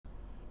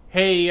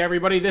Hey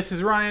everybody, this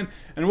is Ryan,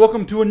 and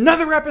welcome to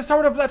another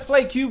episode of Let's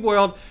Play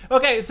CubeWorld.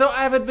 Okay, so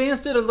I've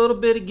advanced it a little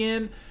bit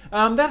again.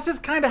 That's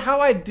just kind of how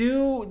I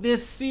do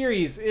this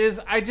series, is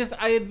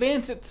I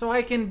advance it so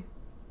I can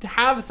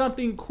have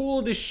something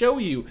cool to show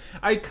you.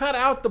 I cut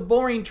out the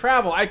boring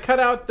travel. I cut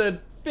out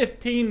the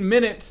 15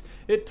 minutes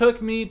it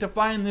took me to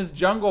find this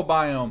jungle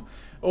biome,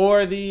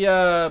 or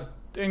the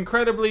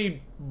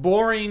incredibly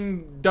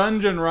boring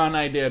dungeon run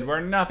I did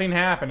where nothing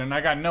happened and I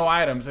got no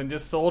items and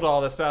just sold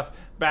all the stuff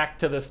back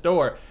to the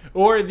store,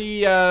 or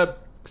the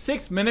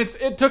 6 minutes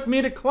it took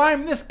me to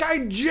climb this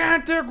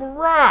gigantic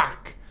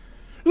rock.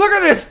 Look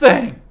at this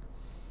thing.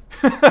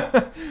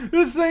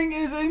 This thing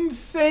is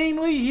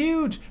insanely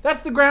huge.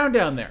 That's the ground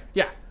down there.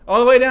 Yeah, all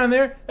the way down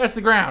there, that's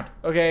the ground.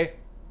 Okay,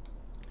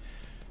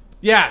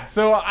 yeah,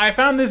 so I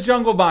found this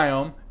jungle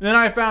biome, then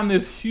I found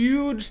this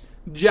huge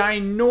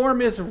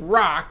ginormous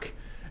rock.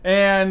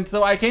 And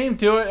so I came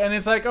to it, and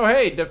it's like, oh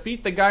hey,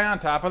 defeat the guy on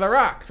top of the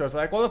rock. So it's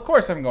like, well, of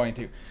course I'm going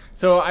to.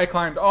 So I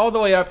climbed all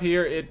the way up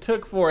here. It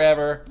took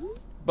forever,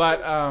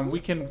 but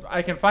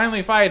I can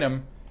finally fight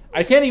him.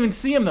 I can't even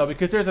see him though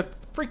because there's a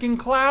freaking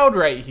cloud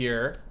right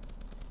here,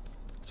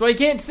 so I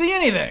can't see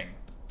anything.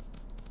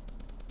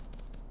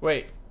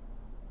 Wait,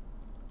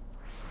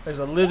 there's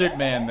a lizard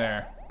man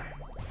there.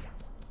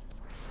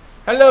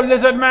 Hello,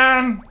 lizard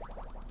man.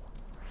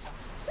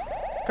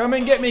 Come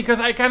and get me because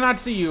I cannot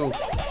see you.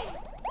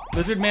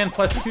 Lizard man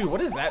 +2.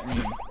 What does that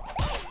mean?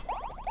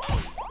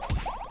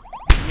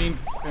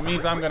 It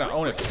means I'm gonna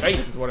own his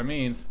face is what it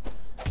means.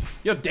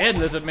 You're dead,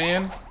 lizard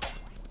man.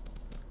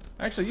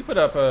 Actually, you put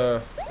up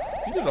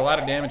you did a lot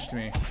of damage to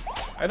me.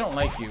 I don't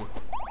like you.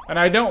 And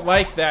I don't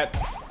like that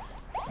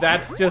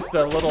that's just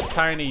a little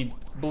tiny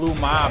blue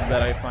mob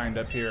that I find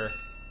up here.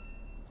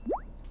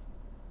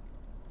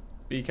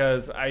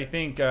 Because I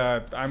think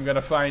I'm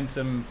gonna find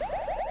some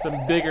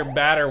bigger,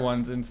 badder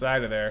ones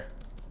inside of there.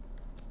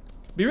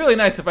 Be really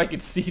nice if I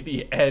could see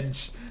the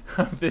edge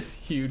of this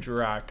huge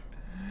rock.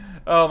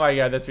 Oh my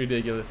god, that's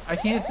ridiculous. I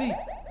can't see.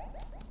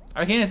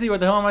 I can't see.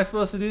 What the hell am I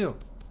supposed to do?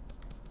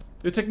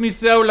 It took me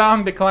so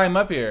long to climb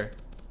up here.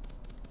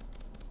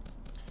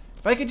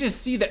 If I could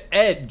just see the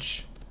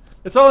edge.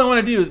 That's all I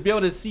want to do, is be able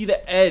to see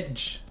the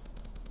edge.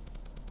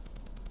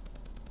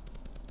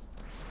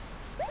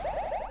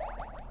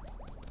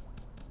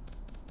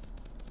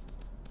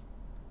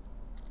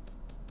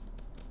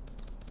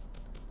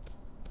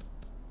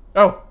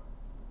 Oh!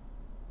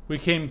 We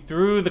came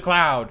through the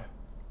cloud.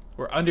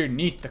 We're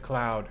underneath the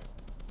cloud.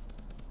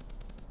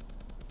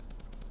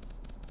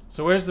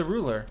 So where's the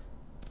ruler?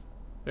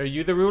 Are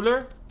you the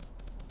ruler?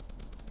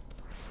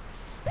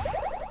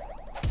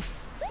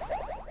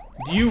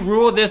 Do you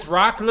rule this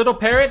rock, little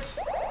parrot?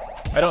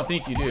 I don't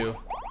think you do.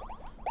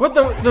 What,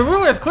 the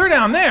ruler's clear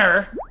down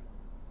there?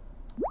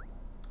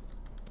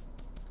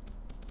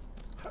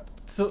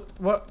 So,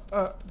 what,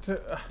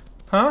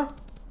 huh?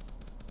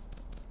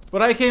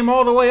 But I came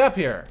all the way up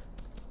here.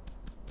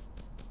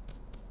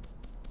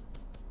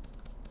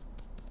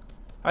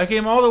 I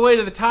came all the way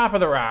to the top of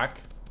the rock.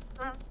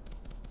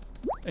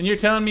 And you're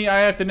telling me I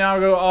have to now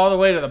go all the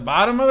way to the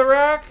bottom of the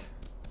rock?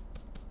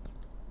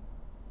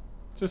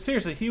 So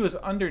seriously, he was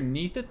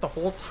underneath it the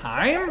whole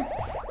time?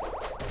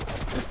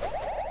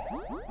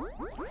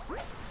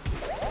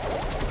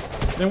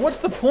 Then what's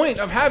the point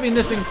of having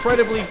this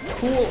incredibly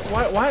cool...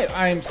 Why?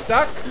 I'm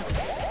stuck?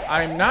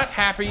 I'm not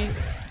happy.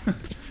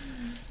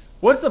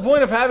 What's the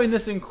point of having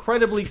this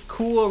incredibly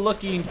cool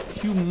looking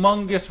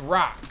humongous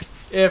rock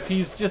if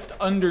he's just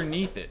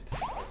underneath it?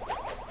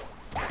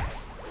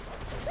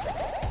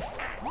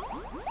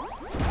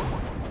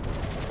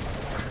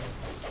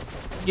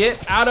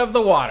 Get out of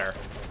the water.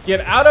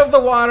 Get out of the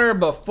water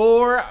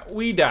before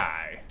we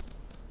die.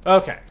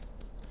 Okay.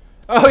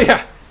 Oh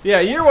yeah. Yeah,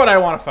 you're what I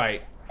want to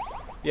fight.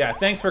 Yeah,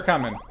 thanks for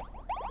coming.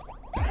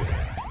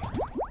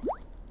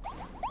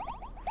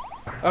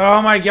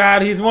 Oh my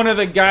god, he's one of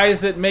the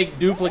guys that make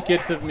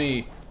duplicates of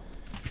me.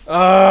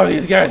 Oh,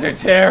 these guys are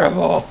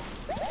terrible.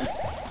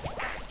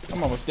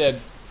 I'm almost dead.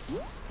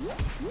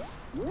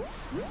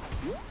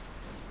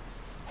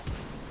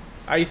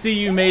 I see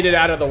you made it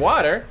out of the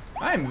water.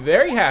 I'm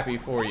very happy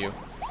for you.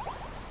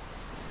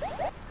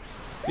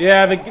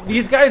 Yeah,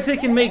 these guys, they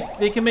can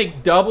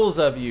make doubles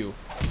of you.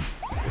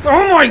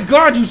 Oh my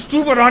god, you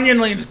stupid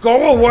onion lanes,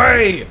 go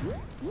away!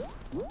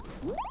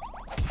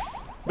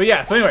 But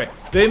yeah, so anyway,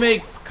 they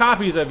make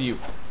copies of you,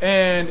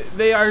 and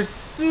they are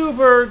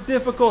super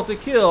difficult to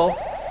kill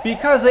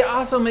because they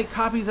also make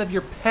copies of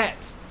your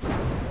pet,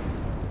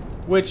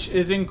 which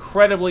is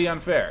incredibly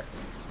unfair.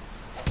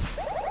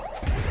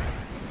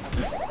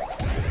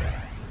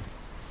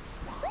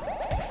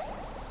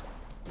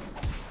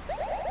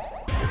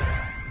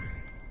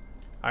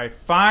 I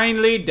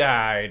finally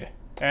died,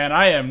 and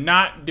I am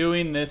not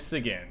doing this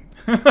again.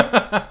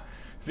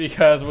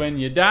 Because when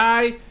you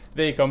die,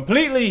 they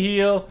completely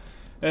heal,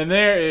 and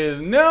there is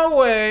no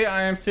way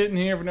I am sitting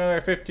here for another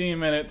 15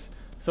 minutes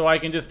so I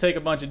can just take a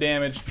bunch of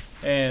damage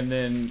and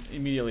then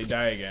immediately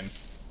die again.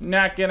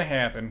 Not gonna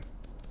happen.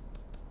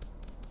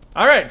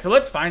 Alright, so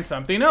let's find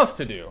something else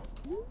to do.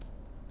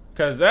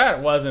 because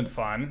that wasn't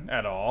fun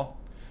at all.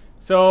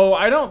 So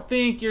I don't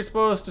think you're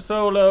supposed to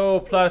solo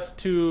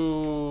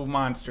 +2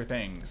 monster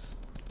things.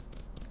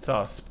 It's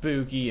all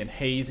spooky and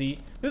hazy.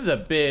 This is a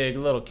big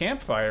little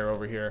campfire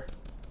over here.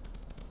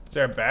 Is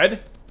there a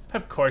bed?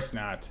 Of course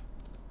not.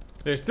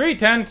 There's 3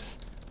 tents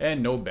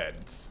and no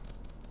beds.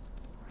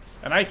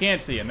 And I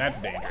can't see, and that's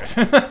dangerous.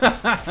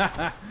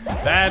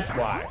 That's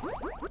why.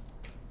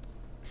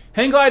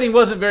 Hang gliding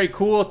wasn't very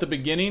cool at the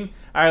beginning.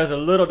 I was a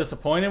little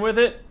disappointed with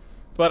it,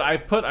 but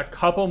I've put a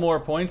couple more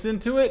points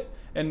into it,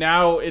 and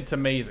now it's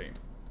amazing.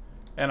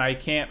 And I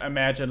can't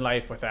imagine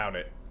life without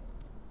it.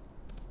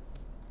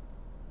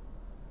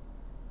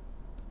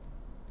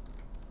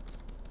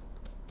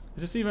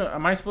 Is this even,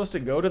 am I supposed to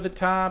go to the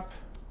top?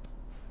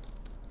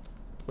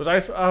 Was I,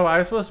 oh, I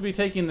was supposed to be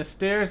taking the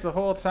stairs the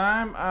whole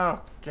time?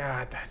 Oh,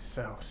 God, that's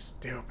so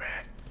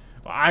stupid.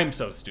 Well, I'm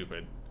so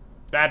stupid.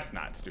 That's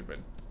not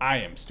stupid. I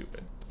am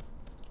stupid.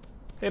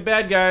 Hey,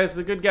 bad guys,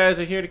 the good guys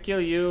are here to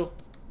kill you.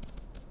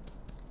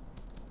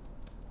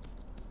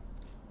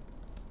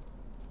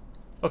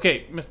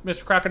 Okay,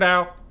 Mr.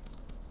 Crocodile,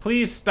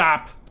 please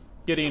stop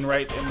getting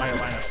right in my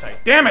line of sight.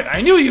 Damn it,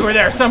 I knew you were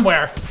there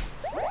somewhere!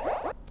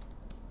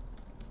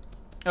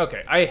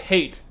 Okay, I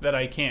hate that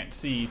I can't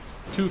see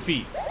 2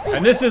 feet.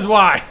 And this is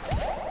why.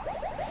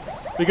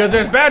 Because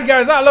there's bad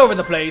guys all over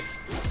the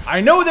place.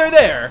 I know they're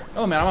there.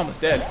 Oh man, I'm almost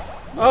dead.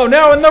 Oh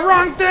no, and the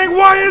wrong thing!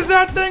 Why is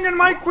that thing in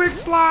my quick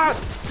slot?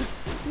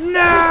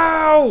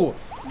 No!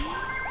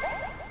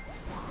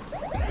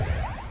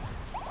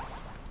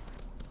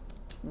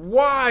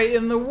 Why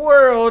in the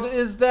world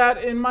is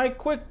that in my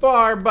quick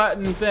bar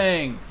button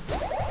thing?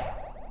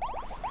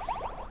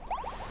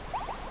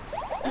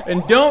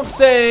 And don't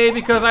say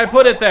because I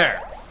put it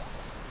there.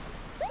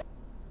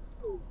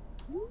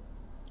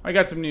 I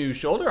got some new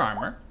shoulder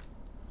armor.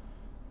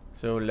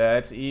 So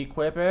let's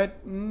equip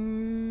it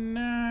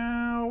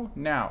now.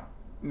 Now.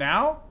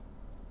 Now?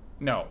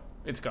 No,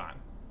 it's gone.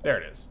 There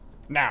it is.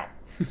 Now.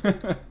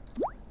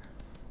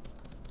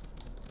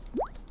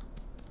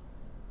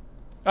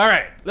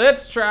 Alright,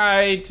 let's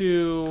try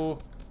to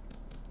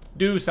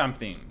do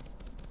something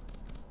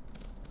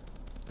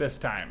this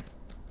time.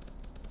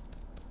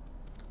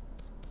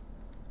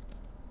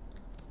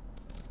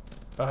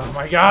 Oh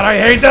my God, I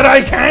hate that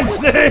I can't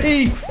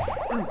see!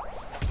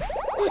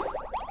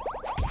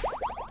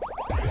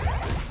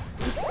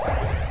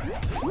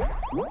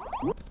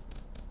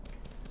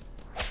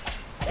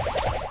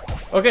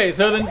 Okay,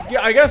 so then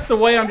I guess the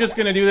way I'm just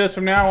gonna do this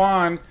from now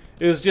on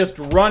is just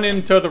run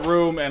into the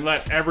room and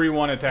let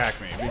everyone attack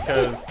me,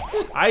 because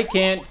I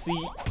can't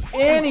see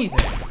anything.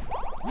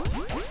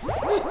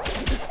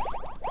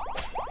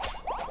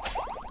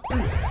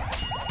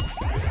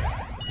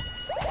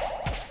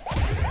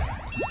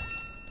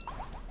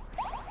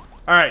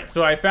 Alright,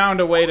 so I found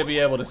a way to be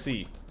able to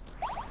see.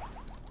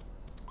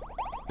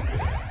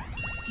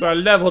 So I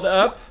leveled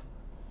up.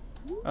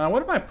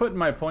 What am I putting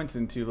my points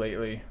into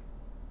lately?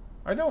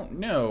 I don't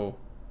know.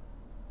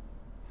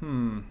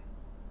 I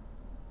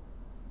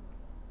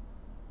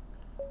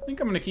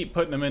think I'm gonna keep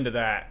putting them into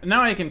that.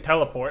 Now I can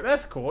teleport.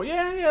 That's cool.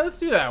 Yeah, let's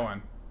do that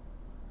one.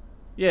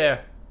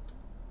 Yeah.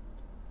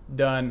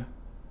 Done.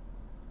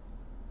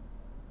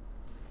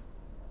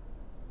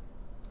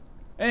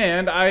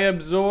 And I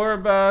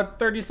absorb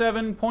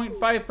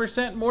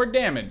 37.5% more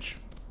damage,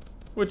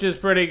 which is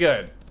pretty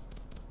good.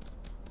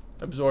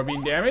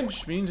 Absorbing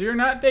damage means you're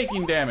not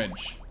taking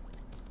damage.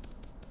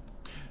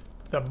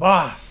 The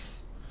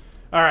boss.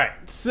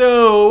 Alright,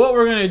 so what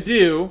we're gonna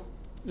do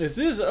is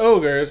this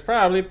ogre is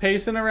probably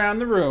pacing around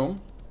the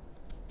room.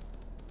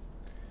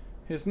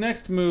 His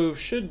next move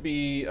should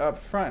be up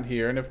front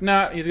here, and if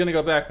not, he's gonna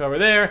go back over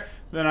there.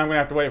 Then I'm gonna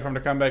have to wait for him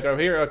to come back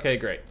over here. Okay,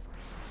 great.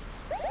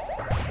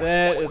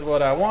 That is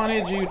what I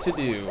wanted you to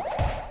do.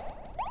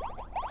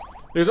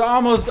 There's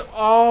almost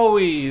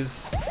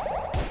always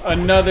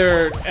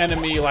another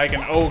enemy like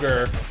an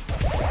ogre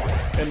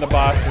in the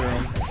boss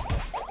room.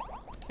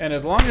 And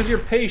as long as you're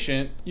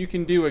patient, you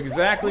can do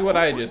exactly what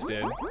I just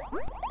did.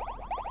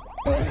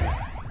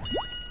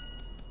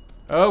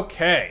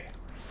 Okay.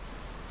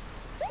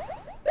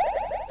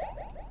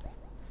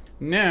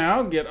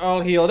 Now, get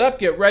all healed up,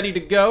 get ready to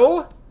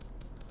go.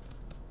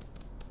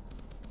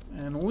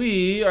 And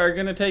we are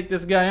gonna take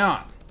this guy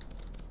on.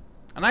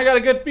 And I got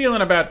a good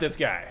feeling about this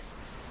guy.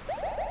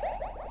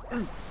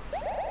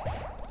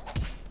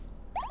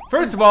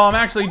 First of all, I'm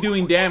actually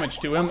doing damage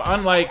to him,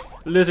 unlike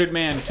Lizard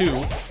Man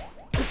 2.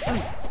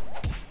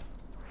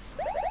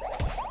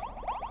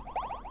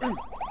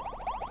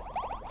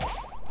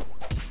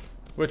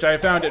 Which I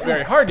found it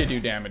very hard to do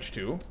damage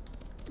to.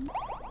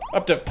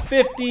 Up to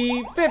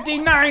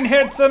 59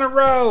 hits in a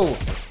row!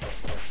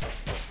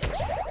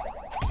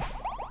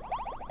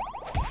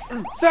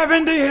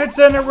 70 hits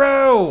in a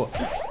row!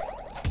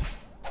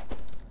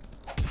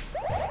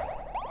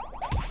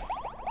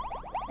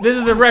 This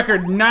is a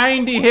record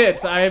 90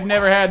 hits. I have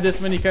never had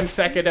this many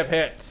consecutive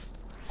hits.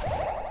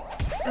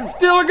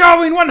 Still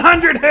going,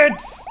 100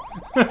 hits!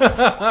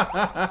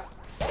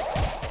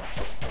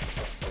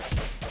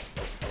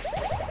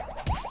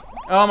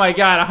 Oh my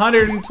god,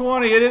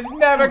 120. It has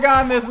never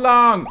gone this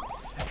long.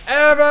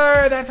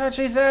 Ever. That's what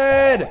she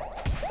said.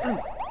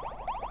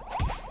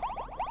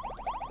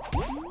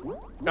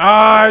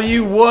 Ah,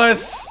 you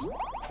wuss.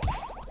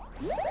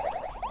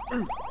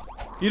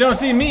 You don't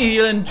see me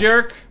healing,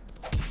 jerk.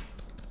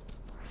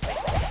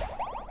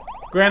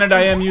 Granted,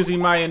 I am using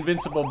my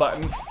invincible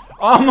button.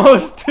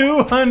 Almost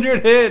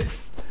 200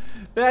 hits.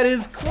 That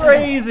is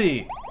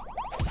crazy.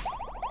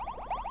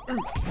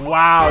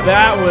 Wow,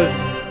 that was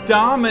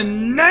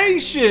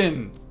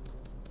domination.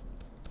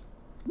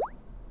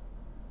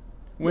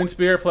 Wind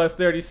Spear plus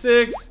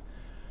 36.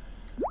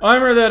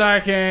 Armor that I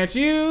can't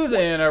use,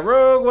 and a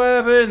rogue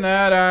weapon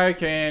that I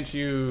can't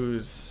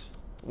use.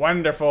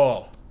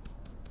 Wonderful.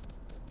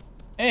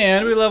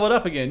 And we leveled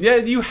up again. Yeah,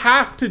 you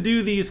have to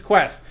do these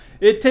quests.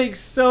 It takes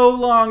so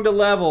long to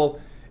level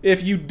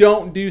if you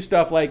don't do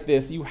stuff like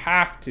this. You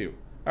have to.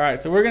 Alright,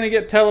 so we're going to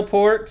get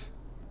teleport.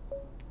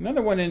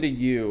 Another one into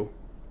you.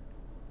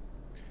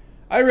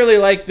 I really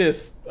like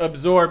this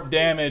absorb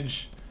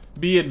damage,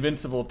 be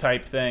invincible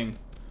type thing.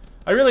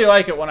 I really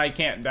like it when I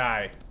can't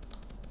die.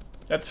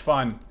 That's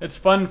fun. It's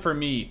fun for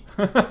me.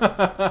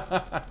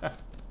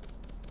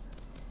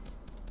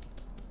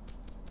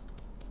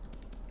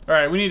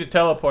 Alright, we need to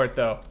teleport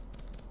though.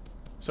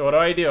 So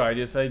what do? I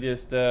just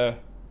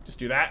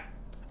do that.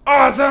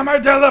 Awesome, I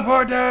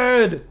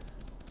teleported!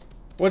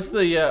 What's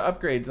the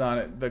upgrades on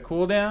it? The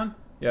cooldown?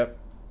 Yep.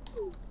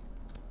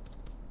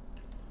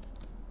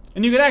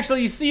 And you can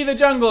actually see the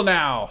jungle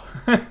now.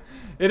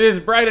 It is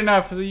bright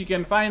enough so you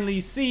can finally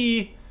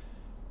see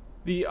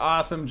the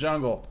awesome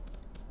jungle.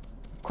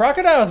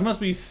 Crocodiles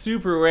must be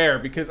super rare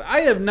because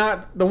I have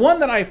not, the one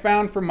that I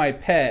found for my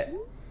pet,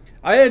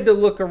 I had to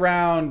look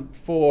around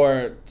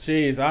for,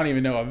 geez, I don't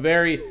even know, a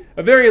very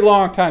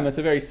long time. That's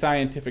a very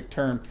scientific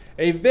term.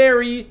 A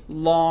very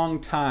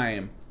long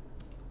time.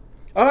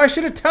 Oh, I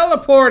should have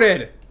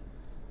teleported.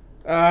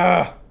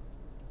 I'll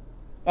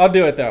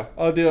do it though.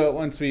 I'll do it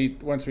once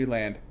we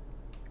land.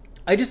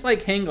 I just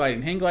like hang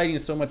gliding. Hang gliding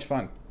is so much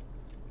fun.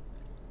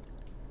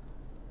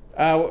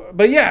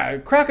 But yeah,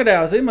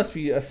 crocodiles, they must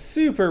be a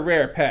super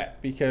rare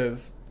pet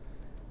because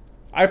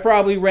I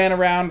probably ran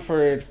around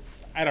for,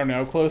 I don't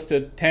know, close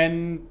to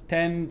 10,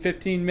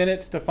 15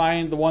 minutes to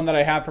find the one that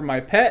I have for my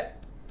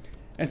pet.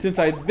 And since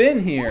I've been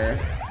here,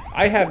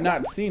 I have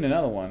not seen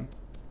another one.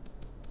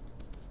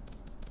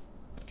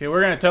 Okay,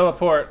 we're gonna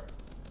teleport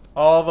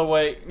all the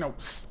way. No,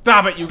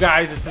 stop it, you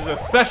guys. This is a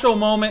special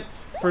moment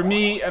for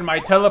me and my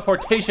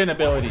teleportation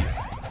abilities.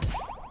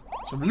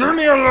 So leave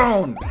me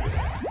alone.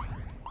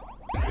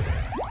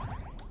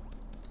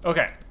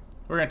 Okay,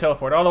 we're gonna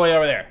teleport all the way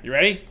over there. You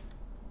ready?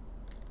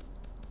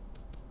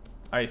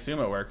 I assume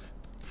it works.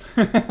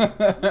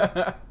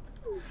 I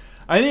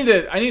need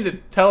to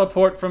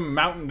teleport from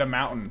mountain to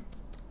mountain.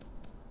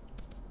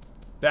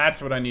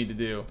 That's what I need to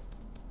do.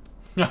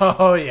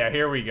 Oh yeah,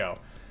 here we go.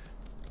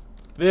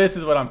 This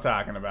is what I'm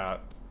talking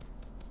about.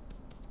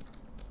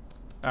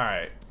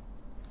 Alright.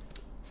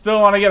 Still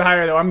want to get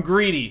higher though. I'm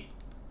greedy.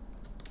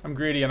 I'm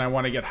greedy and I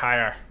want to get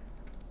higher.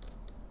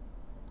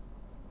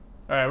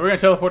 Alright, we're going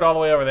to teleport all the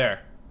way over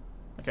there.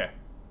 Okay.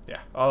 Yeah,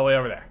 all the way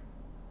over there.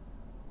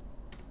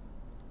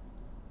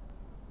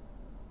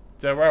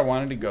 Is that where I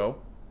wanted to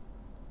go?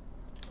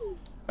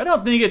 I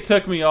don't think it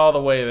took me all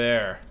the way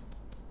there.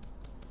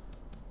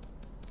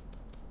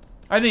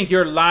 I think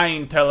you're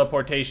lying,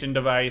 teleportation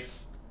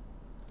device.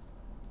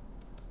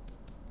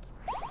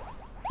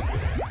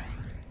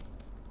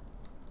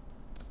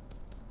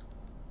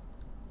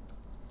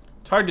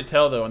 It's hard to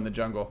tell though in the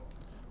jungle.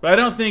 But I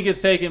don't think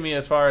it's taking me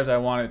as far as I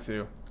want it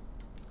to.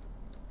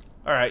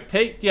 Alright,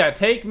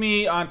 take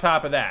me on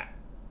top of that.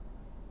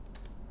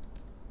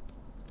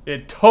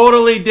 It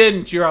totally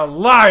didn't. You're a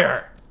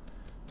liar.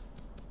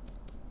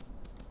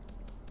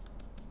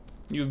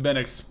 You've been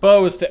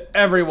exposed to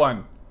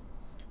everyone.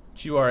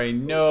 But you are a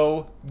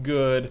no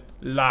good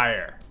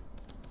liar.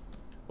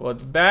 Well,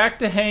 it's back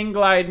to hang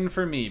gliding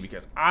for me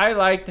because I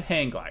like to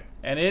hang glide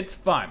and it's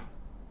fun.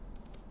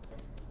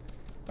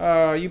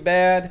 Oh, are you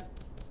bad?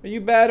 Are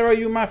you bad or are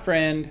you my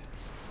friend?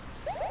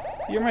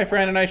 You're my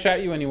friend and I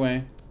shot you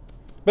anyway.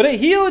 But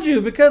it healed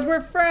you because we're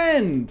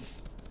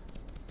friends.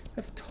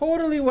 That's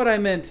totally what I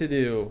meant to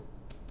do.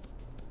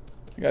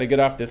 I gotta get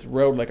off this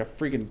road like a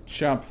freaking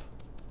chump.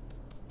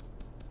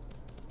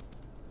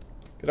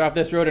 Get off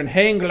this road and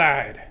hang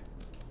glide.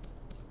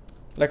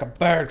 Like a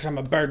bird, because I'm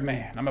a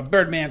Birdman. I'm a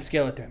Birdman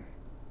skeleton.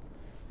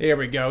 Here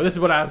we go. This is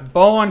what I was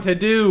born to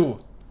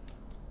do.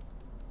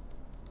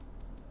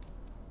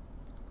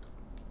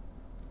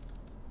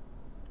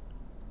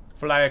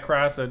 Fly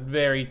across a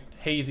very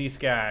hazy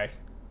sky.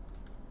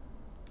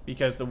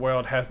 Because the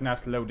world has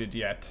not loaded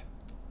yet.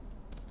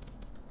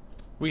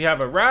 We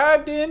have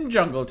arrived in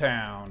Jungle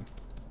Town.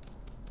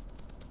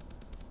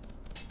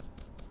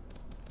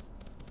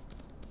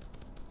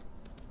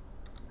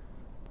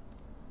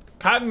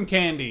 Cotton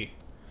candy.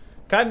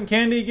 Cotton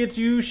candy gets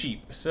you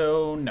sheep,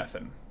 so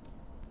nothing.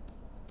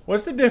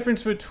 What's the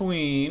difference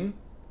between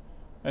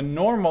a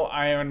normal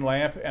iron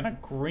lamp and a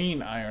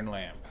green iron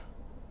lamp?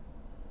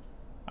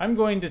 I'm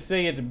going to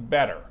say it's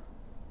better.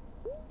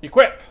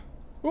 Equip.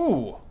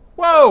 Ooh.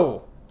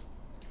 Whoa.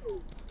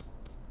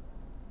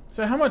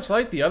 So how much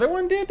light the other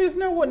one did? There's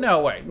no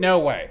way. No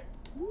way.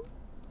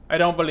 I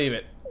don't believe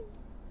it.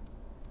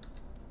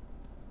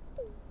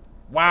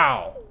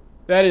 Wow.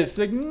 That is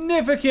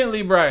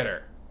significantly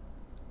brighter.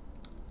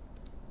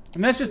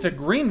 And that's just a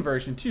green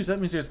version too, so that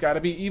means there's got to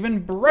be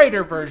even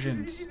brighter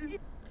versions.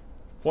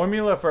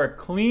 Formula for a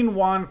clean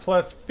wand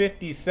plus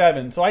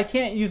 57. So I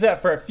can't use that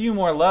for a few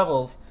more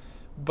levels,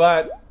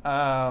 but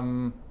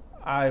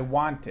I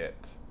want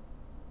it.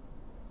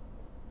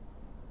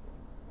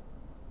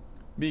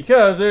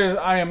 Because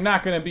I am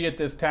not going to be at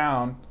this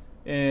town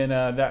in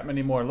that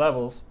many more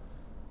levels.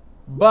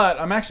 But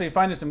I'm actually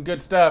finding some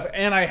good stuff,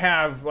 and I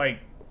have like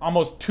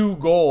almost 2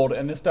 gold,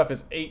 and this stuff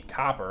is 8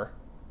 copper.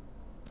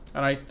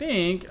 And I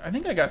think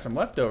I got some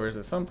leftovers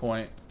at some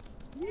point.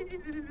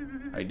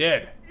 I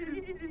did.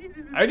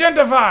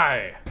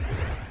 Identify!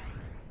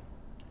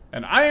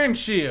 An iron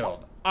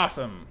shield.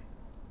 Awesome.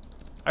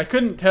 I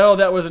couldn't tell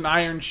that was an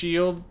iron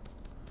shield.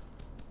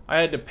 I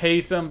had to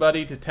pay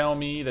somebody to tell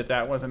me that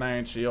that was an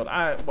iron shield.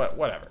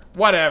 Whatever.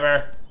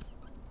 Whatever.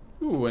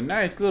 Ooh, a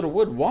nice little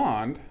wood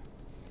wand.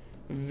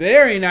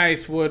 Very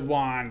nice wood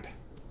wand.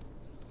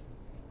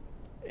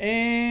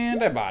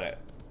 And I bought it.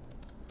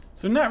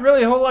 So not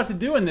really a whole lot to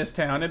do in this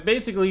town. It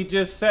basically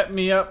just set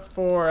me up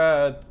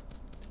for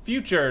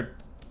future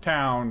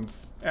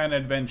towns and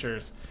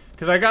adventures.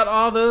 Because I got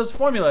all those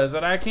formulas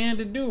that I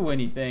can't do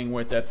anything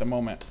with at the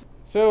moment.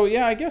 So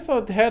yeah, I guess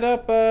I'll head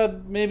up,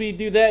 maybe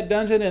do that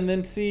dungeon and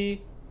then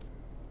see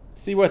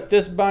what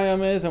this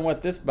biome is and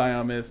what this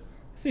biome is.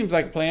 Seems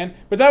like a plan.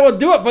 But that will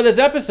do it for this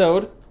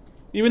episode.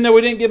 Even though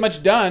we didn't get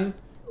much done,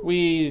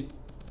 we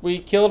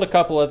killed a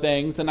couple of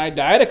things and I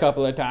died a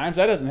couple of times.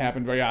 That doesn't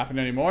happen very often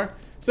anymore.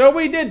 So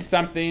we did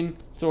something,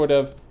 sort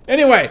of.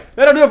 Anyway,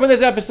 that'll do it for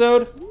this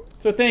episode.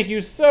 So thank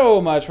you so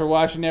much for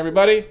watching,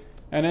 everybody.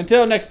 And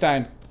until next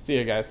time, see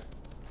you guys.